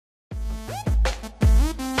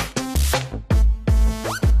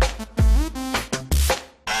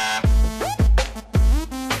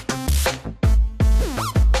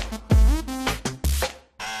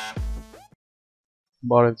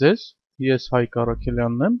Բարև ձեզ, ես Հայկ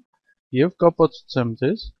Առաքելյանն եմ և կապացուցեմ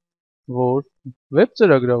ձեզ, որ վեբ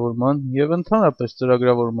ծրագրավորման և ընդհանրապես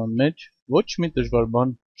ծրագրավորման մեջ ոչ մի դժվար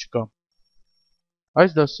բան չկա։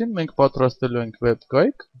 Այս դասին մենք պատրաստելու ենք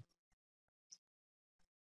վեբկայք,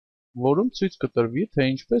 որում ցույց կտրվի, թե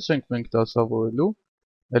ինչպես ենք մենք դասավորելու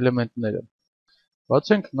էլեմենտները։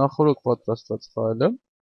 Բացենք նախորդ պատրաստված ֆայլը։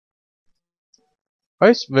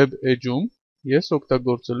 Այս web edge-ում ես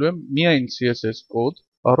օգտագործելու եմ միայն CSS կոդ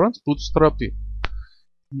առանց bootstrap-ի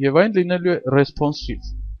և այն լինելու է responsive։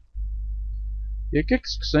 Եկեք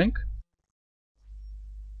սկսենք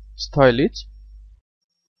style-ից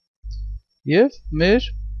և մեր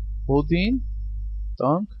body-ին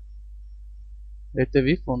տանք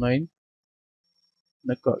հետևի ֆոնային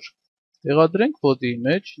նկար։ Տեղադրենք body-ի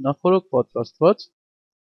մեջ նախորդ պատրաստված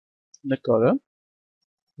նկարը,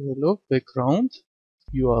 գրելով background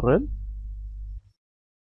URL,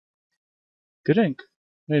 գրենք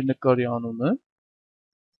մեր նկարի անունը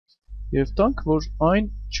և տանք, որ այն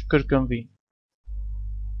չկրկնվի։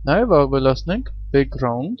 Նաև ավելացնենք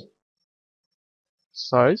background,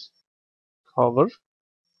 size, cover,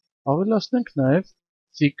 ավելացնենք նաև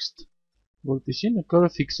fixed, որպեսզի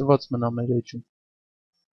նկարը ֆիքսված մնա մեր էջում։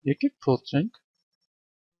 Եկեք փորձենք,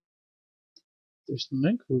 տեսնում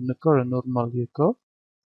ենք, որ նկարը նորմալ եկավ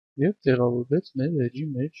և տեղավորվեց մեր էջի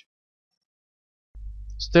մեջ։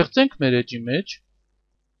 Ստեղծենք մեր էջի մեջ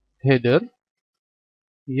header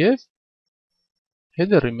և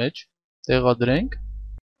header-ի մեջ տեղադրենք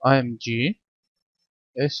img,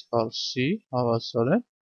 src, հավասար է,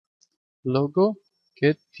 logo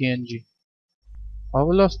get.png,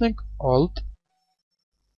 ավելացնենք alt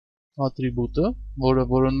ատրիբուտը, որը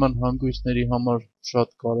որոնման հանգույցների համար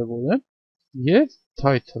շատ կարևոր է, և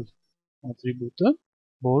title ատրիբուտը,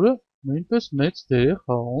 որը նույնպես մեծ դեր է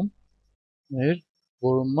խաղում մեր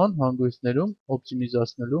որոնման հանգույցներում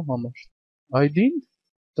օպտիմիզացնելու համար։ ID-ին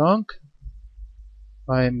տանք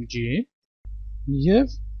img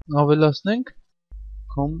և ավելացնենք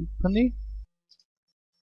company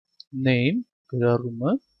name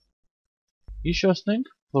գրառումը, հիշացնենք,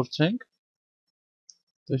 փորձենք,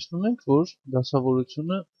 տեսնում ենք, որ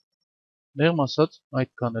դասավորությունը մեղմ ասած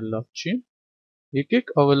այդքան էլ լավ չի։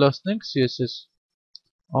 Եկեք ավելացնենք CSS,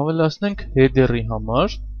 ավելացնենք header-ի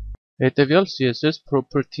համար հետևյալ CSS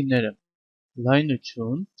property-ները,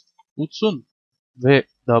 լայնություն 80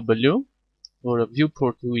 VW, որը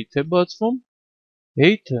viewport width է բացվում,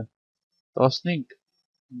 height-ը 15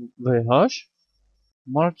 VH,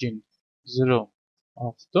 margin 0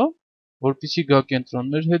 auto, որպեսզի գա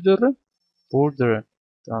կենտրոն մեր header-ը, border-ը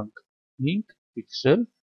տանք 5 pixel,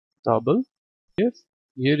 double և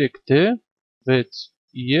 3D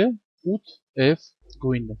 6E 8F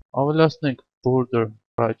գույնը։ Ավելացնենք border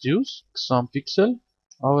radius 20 pixel,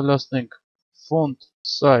 ավելացնենք font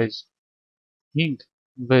size 5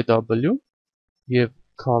 VW և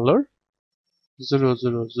color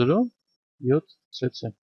 0007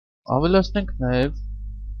 CC։ Ավելացնենք նաև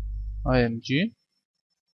img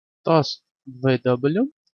 10 VW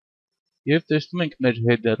և տեսնում ենք մեր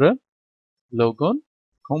header-ը, logo-ն,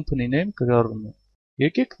 company name գրառումը։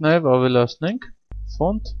 Եկեք նաև ավելացնենք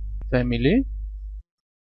font family,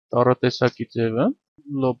 տառատեսակի ձևը,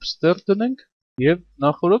 lobster դնենք և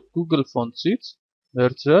նախորդ Google Fonts-ից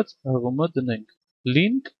վերցրած հղումը դնենք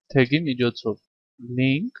link tag-ի միջոցով,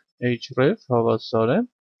 link href հավասար է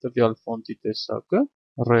տվյալ ֆոնտի տեսակը,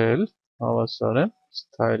 rel հավասար է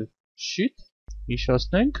style sheet,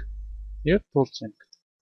 հիշացնենք և փորձենք։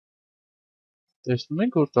 Տեսնում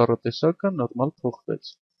ենք, որ տառատեսակը նորմալ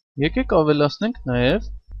փոխվեց։ Եկեք ավելացնենք նաև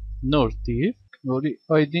նոր div, որի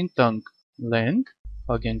ID-ին տանք lang,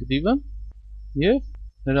 փակենք div-ը և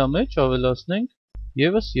նրա մեջ ավելացնենք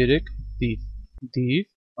ևս 3 div,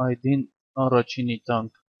 ID-ին առաջինի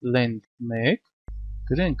տանք lang1,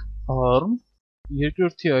 գրենք arm,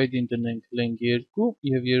 երկրորդի ID-ին դնենք lang2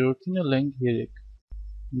 և երրորդինը lang3,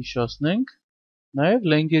 հիշացնենք, նաև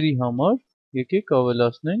lang-երի համար եկեք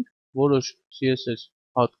ավելացնենք որոշ CSS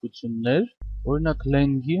հատկություններ, օրինակ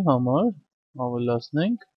lang-ի համար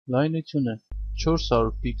ավելացնենք լայնությունը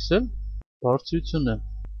 400 pixel, բարձրությունը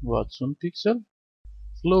 60 pixel,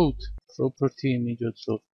 float property-ի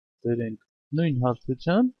միջոցով դերենք նույն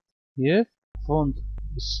հարթության և font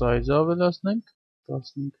size ավելացնենք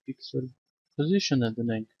 15 pixel, position-ը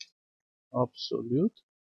դնենք absolute,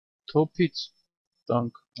 top-ից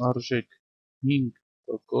տանք արժեք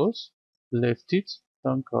 5%, left-ից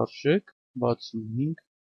տանք արժեք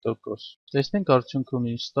 65%։ Տեսնենք արդյունքում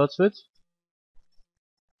ինչ ստացվեց։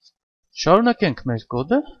 Շարունակենք մեր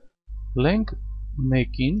կոդը,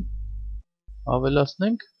 lang1-ին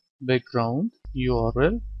ավելացնենք background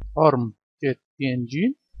URL, arm .png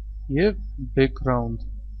եւ background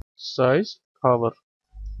size cover։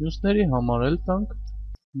 Մյուսների համար էլ տանք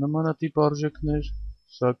նմանատիպ արժեքներ,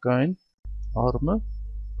 սակայն arm-ը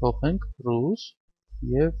փոխենք rules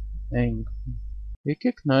եւ eng։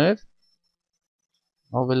 Եկեք նաեւ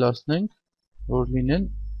ավելացնենք, որ լինեն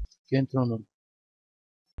կենտրոնում։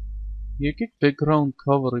 Եկեք background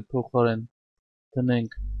cover-ի փոխարեն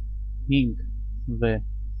դնենք 5v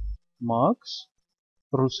max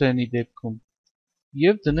ռուսերենի դեպքում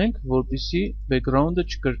եւ դնենք, որպեսզի background-ը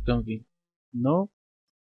չկրկնվի։ No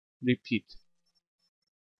repeat։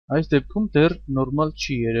 Այս դեպքում դեռ նորմալ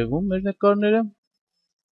չի երևում մեր նկարները։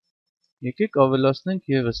 Եկեք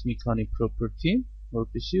ավելացնենք եւս մի քանի property,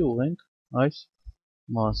 որպեսզի ուղենք այս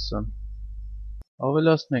մասը։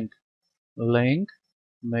 Ավելացնենք length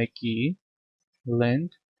 1-ի,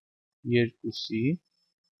 length 2-ի,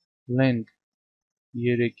 length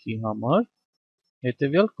 3-ի համար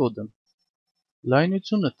հետևյալ կոդը։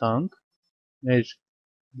 Լայնությունը տանք մեր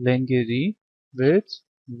length-երի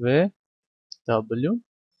 6vw,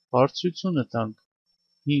 բարձրությունը տանք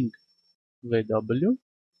 5vw,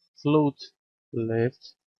 float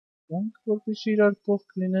left տանք, որպեսզի իրար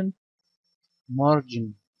կողք լինեն, margin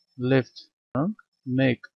left տանք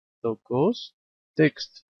 1%,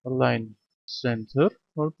 text align center,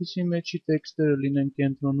 որպեսզի մեջի տեքստերը լինեն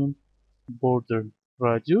կենտրոնում, border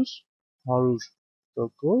radius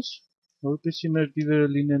 100%, որպեսզի մեր դիվերը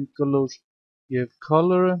լինեն կլոր եւ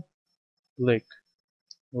color-ը black,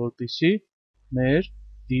 որպեսզի մեր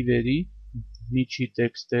դիվերի միջի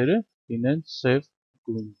տեքստերը լինեն սև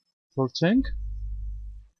գույն։ Փորձենք,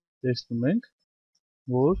 տեսնում ենք,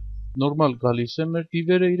 որ նորմալ գալիս է մեր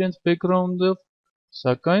դիվերը իրենց background-ով,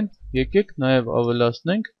 սակայն եկեք նաեւ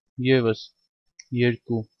ավելացնենք եւս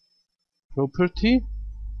երկու property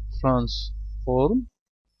transform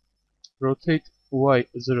rotate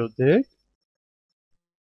y0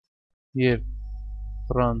 եւ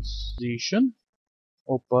transition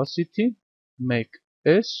opacity make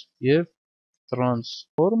s եւ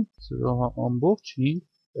transform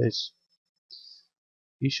 0.5s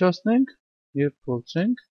հիշացնենք եւ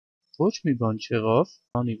փորձենք, ոչ մի բան չեղավ,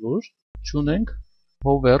 քանի որ չունենք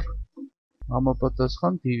hover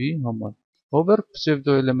համապատասխան div-ի համար։ Hover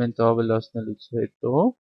pseudo էլեմենտը ավելացնելուց հետո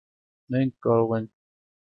մենք կարող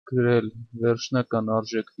ենք գրել վերջնական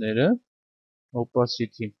արժեքները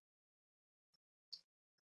opacity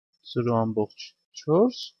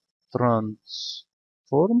 0.4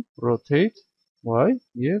 transform rotate y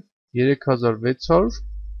եւ 3600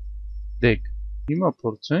 deg։ Հիմա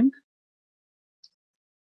փորձենք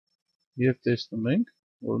եւ տեսնում ենք,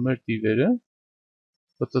 որ մեր դիվերը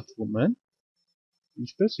պտտվում են,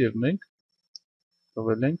 ինչպես եւ մենք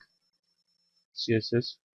տվել ենք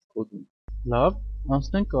CSS կոդում։ Լավ,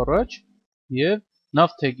 անցնենք առաջ եւ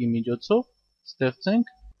nav tag-ի միջոցով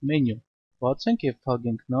ստեղծենք մենյու։ Բացենք եւ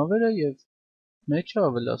փակենք նավերը եւ մեջը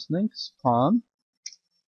ավելացնենք span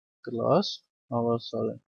class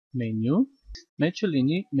հավասար է menu, մեջը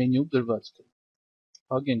լինի menu գրվածքը։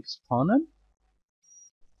 Փակենք span-ը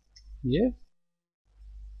եւ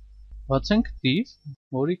բացենք div,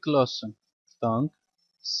 որի class-ը տանք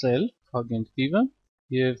cell, փակենք div-ը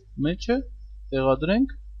եւ մեջը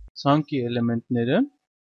տեղադրենք ցանկի էլեմենտները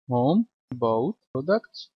home, about,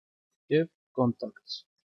 products եւ contacts։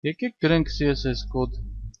 Եկեք գրենք CSS կոդ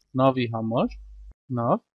nav-ի համար,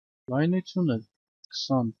 nav, լայնությունը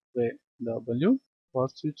 20pw,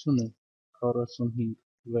 բարձրությունը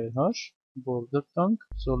 45vh, border տանք,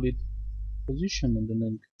 solid position-ը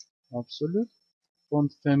դնենք absolute,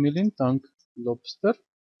 font family-ն տանք lobster,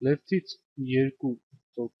 left-ից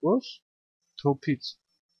 2%, top-ից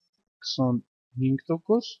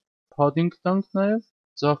 25%, padding տանք նաև,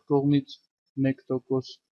 ձախ կողմից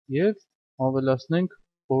 1% և ավելացնենք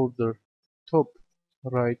border top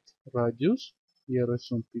right radius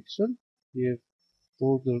 30 pixel և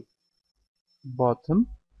border bottom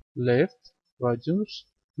left radius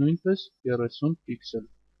նույնպես 30 pixel։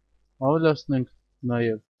 Ավելացնենք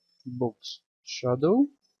նաև box shadow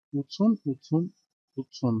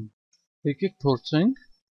 80-80-80։ Եկեք փորձենք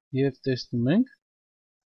և տեսնում ենք,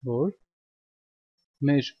 որ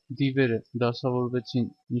մեր դիվերը դասավորվեցին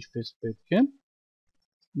ինչպես պետք է։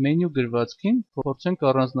 Մենյու գրվածքին փորձենք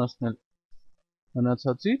առանձնացնել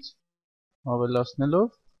մնացածից, ավելացնելով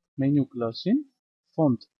մենյու կլասին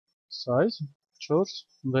font size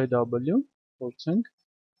 4vw, փորձենք,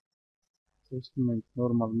 տեսնում ենք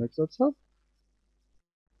նորմալ մեծացավ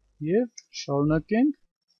և շարունակենք,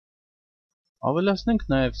 ավելացնենք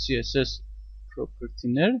նաև CSS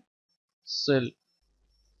property-ներ cell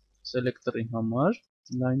selector-ի համար,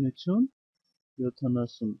 լայնություն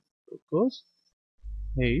 70%,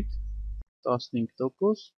 height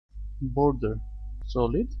 15%, border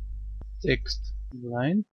solid, text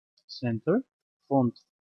line center, font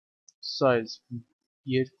size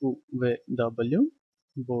 2VW,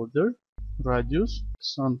 border radius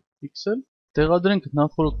 20 pixel, տեղադրենք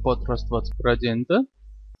նախորդ պատրաստված gradient-ը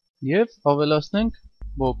եւ ավելացնենք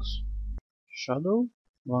box shadow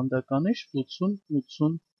վանդականիշ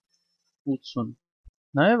 80-80-80,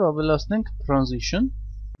 նաեւ ավելացնենք transition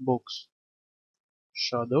box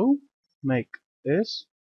shadow make s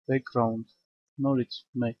background, նորից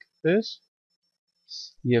make s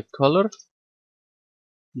եւ color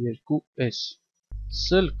 2s,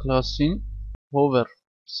 cell class-ին hover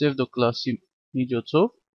pseudo class-ի միջոցով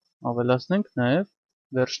ավելացնենք նաև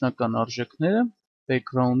վերջնական արժեքները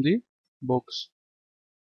background-ի box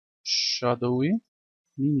shadow-ի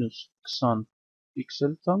 -20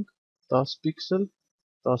 pixel տանք, 10 pixel,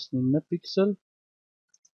 19 pixel,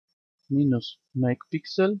 -1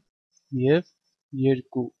 pixel եւ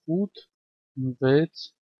 2.8 6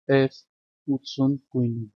 f80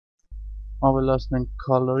 գույնը, ավելացնենք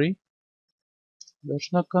color-ի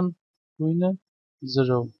վերջնական գույնը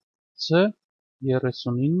 0 c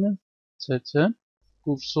 39 cc,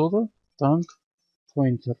 կուրսորը տանք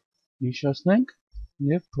pointer, հիշացնենք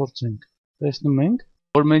եւ փորձենք, տեսնում ենք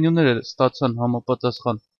որ մենյուները ստացան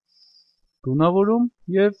համապատասխան գունավորում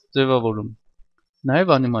եւ ձևավորում,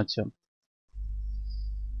 նաեւ անիմացիա։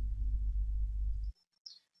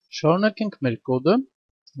 Շարունակենք մեր կոդը,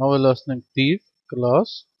 ավելացնենք div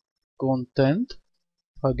class content,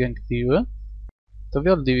 փակենք div-ը,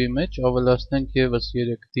 տվյալ div-ի մեջ ավելացնենք եւս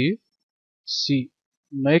 3 div c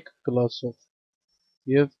 1 class-ով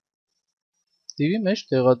եւ div-ի մեջ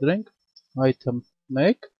տեղադրենք item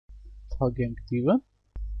 1, փակենք div-ը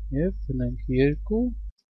եւ դնենք 2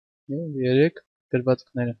 եւ 3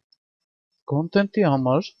 գրվածքները։ Content-ի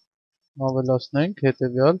համար ավելացնենք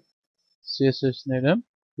հետեւյալ CSS-ները,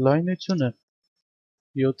 լայնությունը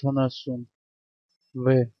 70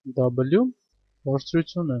 VW,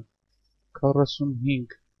 բարձրությունը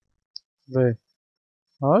 45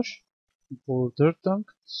 VH, border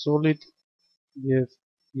տանք solid եւ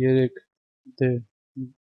 3D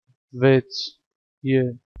 6 E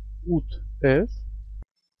 8F,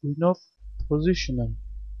 գույնով position-ը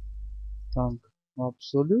տանք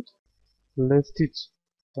absolute, left-ից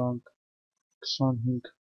տանք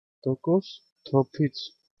 25%, top-ից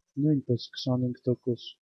նույնպես 25%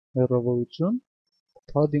 հեռավորություն,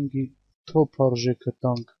 padding-ի top արժեքը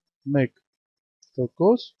տանք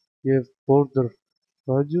 1% եւ border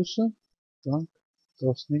radius-ը տանք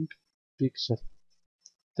 15 pixel։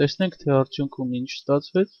 Տեսնենք թե արդյունքում ինչ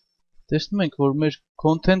ստացվեց։ Տեսնում ենք որ մեր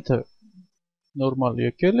content-ը նորմալ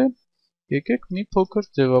եկել է։ Եկեք մի փոքր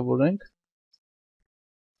ձևավորենք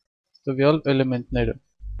տվյալ էլեմենտները։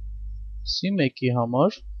 C1-ի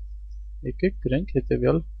համար եկեք գրենք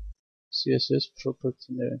հետեւյալ CSS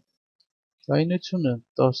property-ները։ Լայնությունը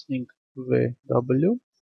 15 VW,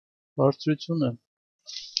 բարձրությունը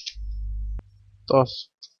 10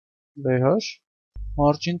 VH,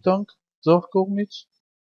 margin տանք ձախ կողմից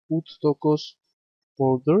 8%,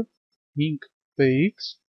 border 5 px,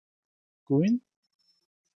 գույն,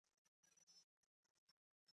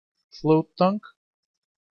 float տանք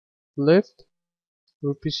left,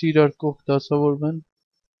 որպեսզի իրար կողք դասավորվեն,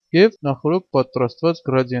 եւ նախորդ պատրաստված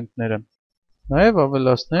gradient-ները։ Նաեւ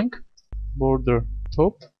ավելացնենք border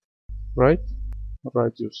top right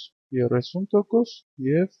radius 30%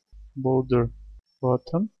 եւ border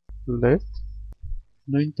bottom left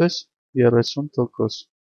նույնպես 30%։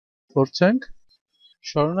 Փորձենք,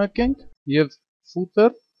 շարունակենք եւ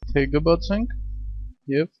footer tag-ը բացենք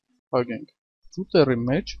եւ փակենք։ Footer-ի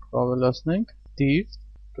մեջ ավելացնենք div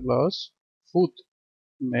class foot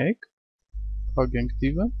 1, փակենք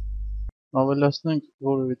div-ը, ավելացնենք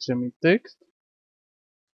որևիցե մի text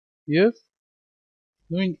եւ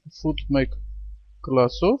նույն foot 1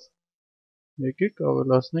 class-ով եկեք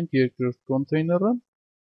ավելացնենք երկրորդ container-ը,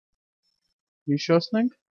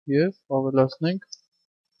 հիշացնենք եւ ավելացնենք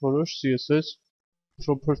որոշ CSS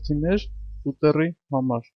property-ներ footer-ի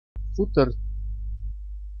համար։ Footer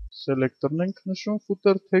selector-ն ենք նշում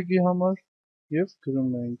footer tag-ի համար եւ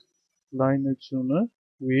գրում ենք լայնությունը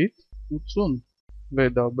width 80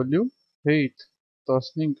 VW, height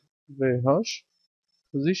 15 VH,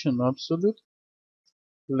 position absolute,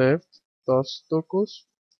 left 10%,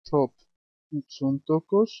 top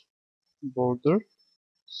 80%, border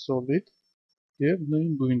solid եւ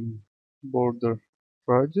նույն գույնը, border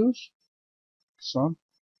radius 20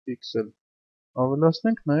 pixel։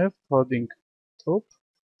 Ավելացնենք նաեւ padding top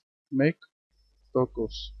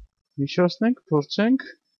 1%։ Հիշացնենք, փորձենք,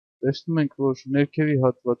 տեսնում ենք որ ներքևի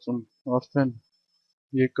հատվածում արդեն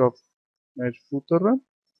եկավ մեր footer-ը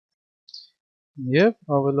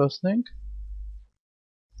եւ ավելացնենք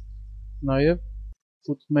նաեւ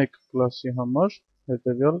foot1 կլասի համար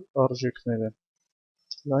հետեւյալ արժեքները.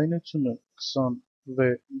 լայնությունը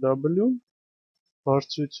 20vw,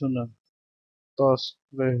 բարձրությունը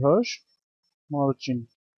 10vh, margin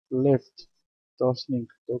left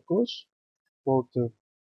 15%, border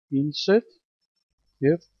inset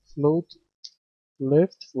եւ float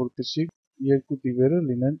left, որպեսզի երկու դիվերը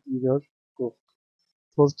լինեն իրար կողք։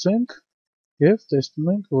 Փորձենք եւ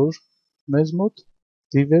տեսնում ենք, որ մեզ մոտ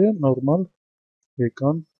դիվերը նորմալ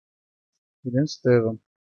եկան իրենց տեղը։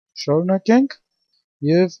 Շարունակենք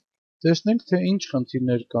եւ տեսնենք, թե ինչ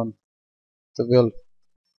խնդիրներ կան տվյալ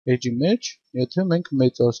edge-ի մեջ, եթե մենք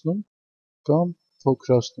մեծացնում կամ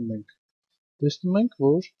փոքրացնում ենք։ Տեսնում ենք,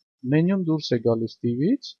 որ մենյուն դուրս է գալիս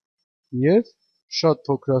դիվից եւ շատ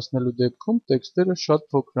փոքրացնելու դեպքում տեքստերը շատ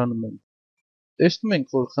փոքրանում են։ Տեսնում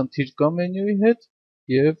ենք, որ խնդիր կա մենյուի հետ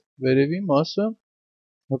եւ վերևի մասը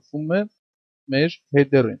հպվում է մեր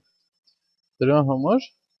header-ին։ Դրա համար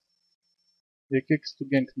եկեք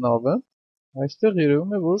ստուգենք նավը։ Այստեղ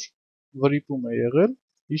երևում է, որ վրիպում է եղել։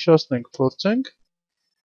 Հիշացնենք, փորձենք։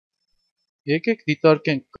 Եկեք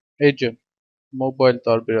դիտարկենք edge-ը mobile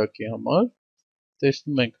տարբերակի համար։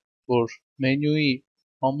 Տեսնում ենք, որ մենյուի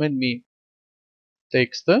ամեն մի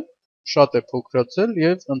տեքստը շատ է փոքրացել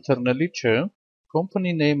եւ ընթեռնելի չէ։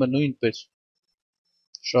 Company name-ը նույնպես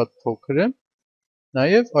շատ փոքր է։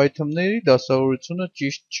 Նաեւ item-ների դասավորությունը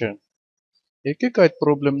ճիշտ չէ։ Եկեք այդ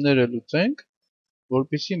խնդիրները լուծենք,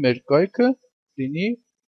 որպեսզի մեր կայքը լինի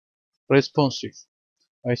responsive,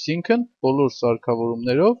 այսինքն բոլոր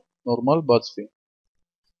սարքավորումներով նորմալ բացվի։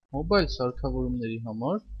 Mobile սարքավորումների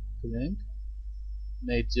համար գրենք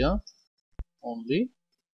media only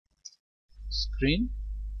screen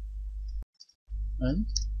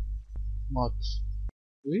and max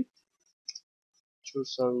width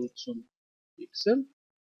 480 pixel,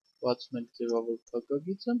 բացում ենք ձևավոր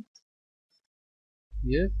փակագիծը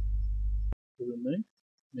եւ գրում ենք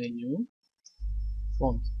menu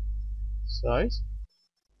font size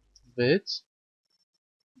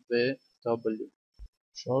 6vw։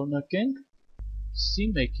 Շարունակենք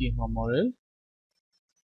C1-ի համար էլ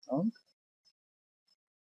տանք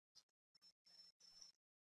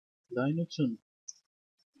լայնություն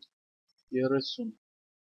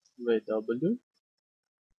 30vw,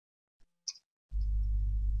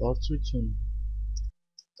 բարձրություն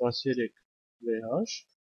 13vh,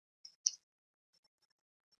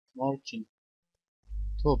 margin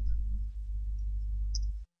top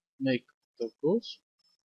 1%,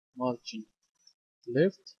 margin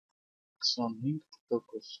left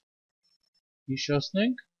 25%։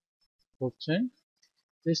 Հիշացնենք, փորձենք,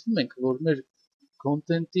 տեսնում ենք, որ մեր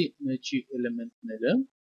content-ի մեջի էլեմենտները,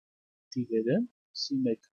 դիվերը,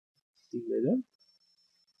 C1 դիվերը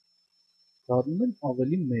դառնում են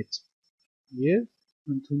ավելի մեծ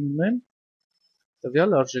եւ ընդունում են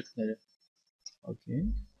տվյալ արժեքները։ Okay.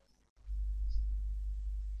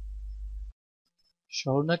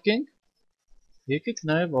 Շարունակենք, եկեք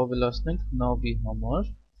նաեւ ավելացնենք նավի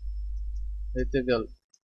համար հետեւյալ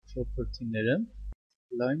property-ները,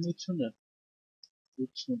 լայնությունը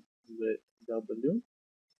 80vw,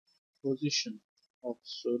 position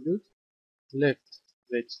absolute, left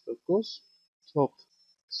 6%, top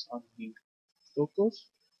 25%,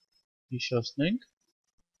 հիշացնենք,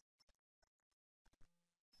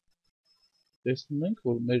 տեսնում ենք,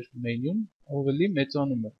 որ մեր մենյուն ավելի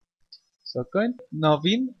մեծանում է, սակայն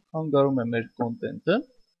նավին հանգարում է մեր կոնտենտը,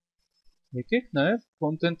 եկեք նաև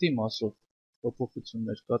կոնտենտի մասով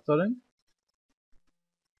փոփոխություններ կատարենք,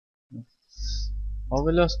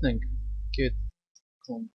 ավելացնենք get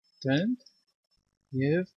content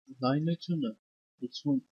և լայնությունը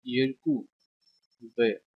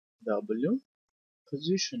 82vw,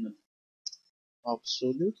 position-ը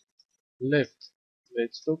absolute, left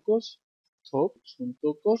 6%, top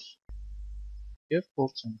 80% և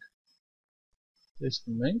փորձենք։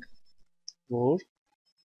 Տեսնում ենք, որ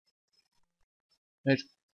մեր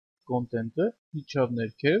կոնտենտը իջավ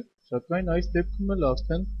ներքև, սակայն այս դեպքում էլ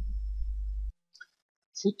արդեն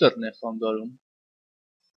footer-ն է խանգարում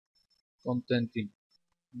կոնտենտին։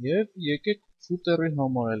 Եվ եկեք footer-ի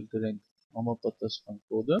համար էլ գրենք համապատասխան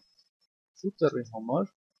կոդը։ Footer-ի համար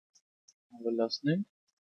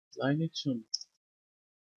ավելացնենք լայնություն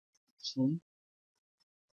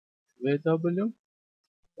 80vw,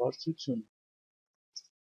 բարձրություն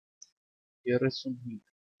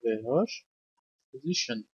 35vh,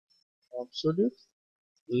 position absolute,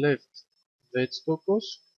 left 6%,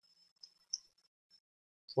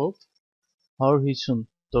 top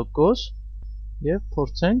 150% և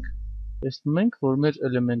փորձենք, տեսնում ենք, որ մեր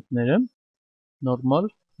էլեմենտները նորմալ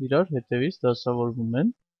իրար հետևից դասավորվում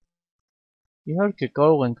են։ Իհարկե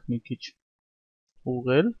կարող ենք մի քիչ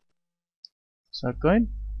ուղղել, սակայն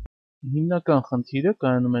հիմնական խնդիրը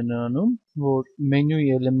կայանում է նրանում, որ մենյուի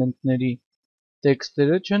էլեմենտների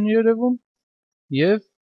տեքստերը չեն երևում և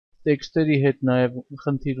տեքստերի հետ նաև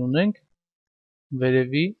խնդիր ունենք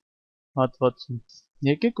վերևի հատվածում։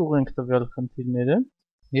 Եկեք ուղղենք տվյալ խնդիրները,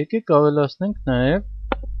 եկեք ավելացնենք նաև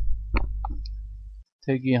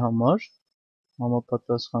թեգի համար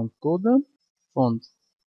համապատասխան կոդը, font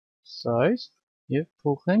size և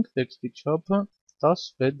փոխենք տեքստի չափը 10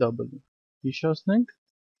 VW։ Հիշացնենք,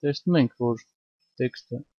 տեսնում ենք, որ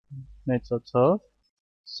տեքստը մեծացավ,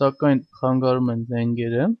 սակայն խանգարում են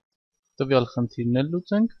լենգերը, տվյալ խնդիրն էլ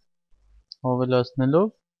լուծենք, ավելացնելով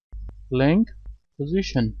length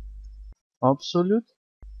position, absolute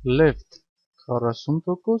left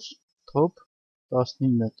 40%, top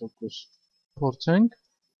 19%։ Փորձենք։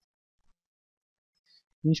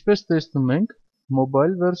 Ինչպես տեսնում ենք,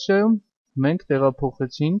 մոբայլ վերսիայում մենք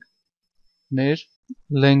տեղափոխեցինք մեր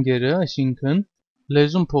լենգերը, այսինքն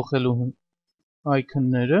լեզուն փոխելու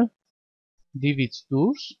այքոնները div-ից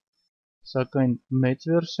դուրս, սակայն մեծ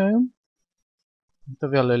վերսիայում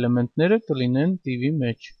տվյալ էլեմենտները կլինեն div-ի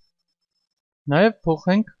մեջ։ Նաև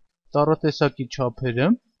փոխենք տառատեսակի չափերը,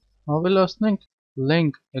 ավելացնենք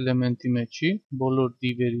length էլեմենտի մեջի բոլոր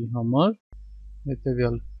div-երի համար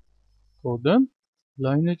հետևյալ կոդը,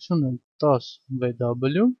 լայնությունը 10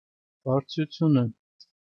 VW, բարձրությունը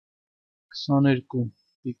 22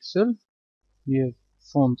 պիքսել և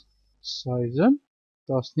font size-ը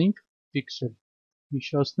 15 պիքսել։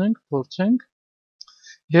 Հիշացնենք, փորձենք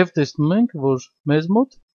և տեսնում ենք, որ մեզ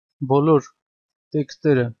մոտ բոլոր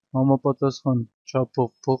տեքստերը համապատասխան չափով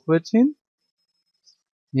փոխվեցին,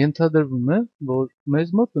 ենթադրվում է, որ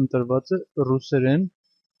մեզ մոտ ընտրված է ռուսերեն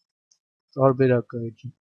տարբերակը էջի։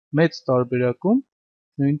 Մեծ տարբերակում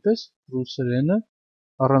նույնպես ռուսերենը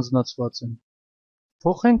առանձնացված է։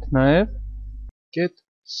 Փոխենք նաև get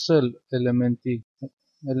cell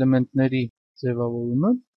էլեմենտների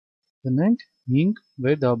ձևավորումը, դնենք 5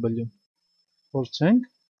 VW։ Փորձենք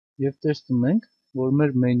և տեսնում ենք, որ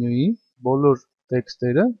մեր մենյուի բոլոր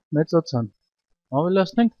տեքստերը մեծացան։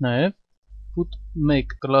 Ավելացնենք նաև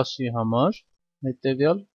put1 կլասի համար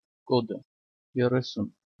հետևյալ կոդը 30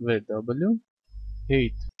 VW,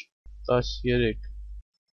 height 13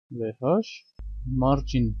 VH,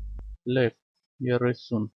 margin left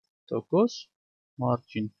 30%,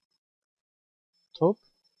 margin top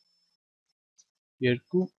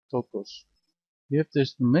 2%։ Եվ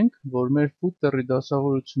տեսնում ենք, որ մեր footer-ի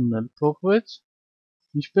դասավորությունն էլ փոխվեց,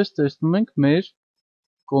 ինչպես տեսնում ենք մեր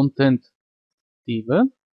content div-ը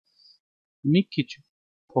մի քիչ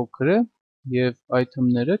փոքր է և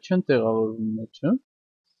item-ները չեն տեղավորվում մեջը։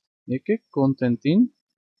 Եկեք content-ին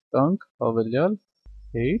տանք հավելյալ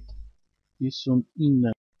height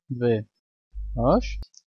 59 VH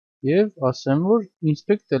և ասեմ, որ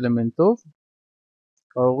inspect էլեմենտով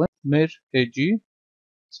կարող ենք մեր էջի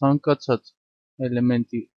ցանկացած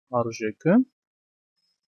էլեմենտի արժեքը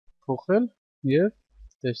փոխել և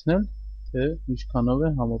տեսնել, թե ինչքանով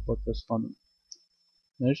է համապատասխանում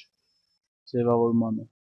մեր ձևավորմանը։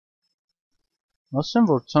 Ասեմ,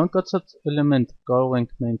 որ ցանկացած էլեմենտ կարող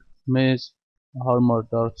ենք մենք մեզ հարմար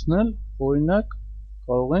դարձնել, օրինակ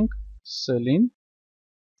կարող ենք cell-ին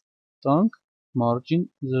տանք margin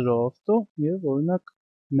 0 auto և օրինակ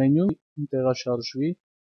մենյուն տեղաշարժվի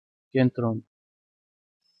կենտրոն։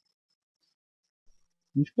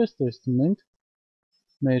 Ինչպես տեսնում ենք,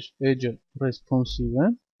 մեր էջը responsive է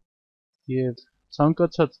և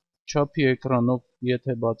ցանկացած չափի էկրանով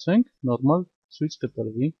եթե բացենք, նորմալ ցույց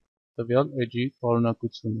կտրվի տվյալ էջի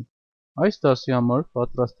պարունակությունը։ Այս դասի համար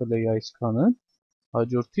պատրաստել էի այսքանը,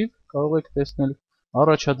 հաջորդիվ կարող եք տեսնել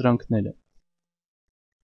առաջադրանքները։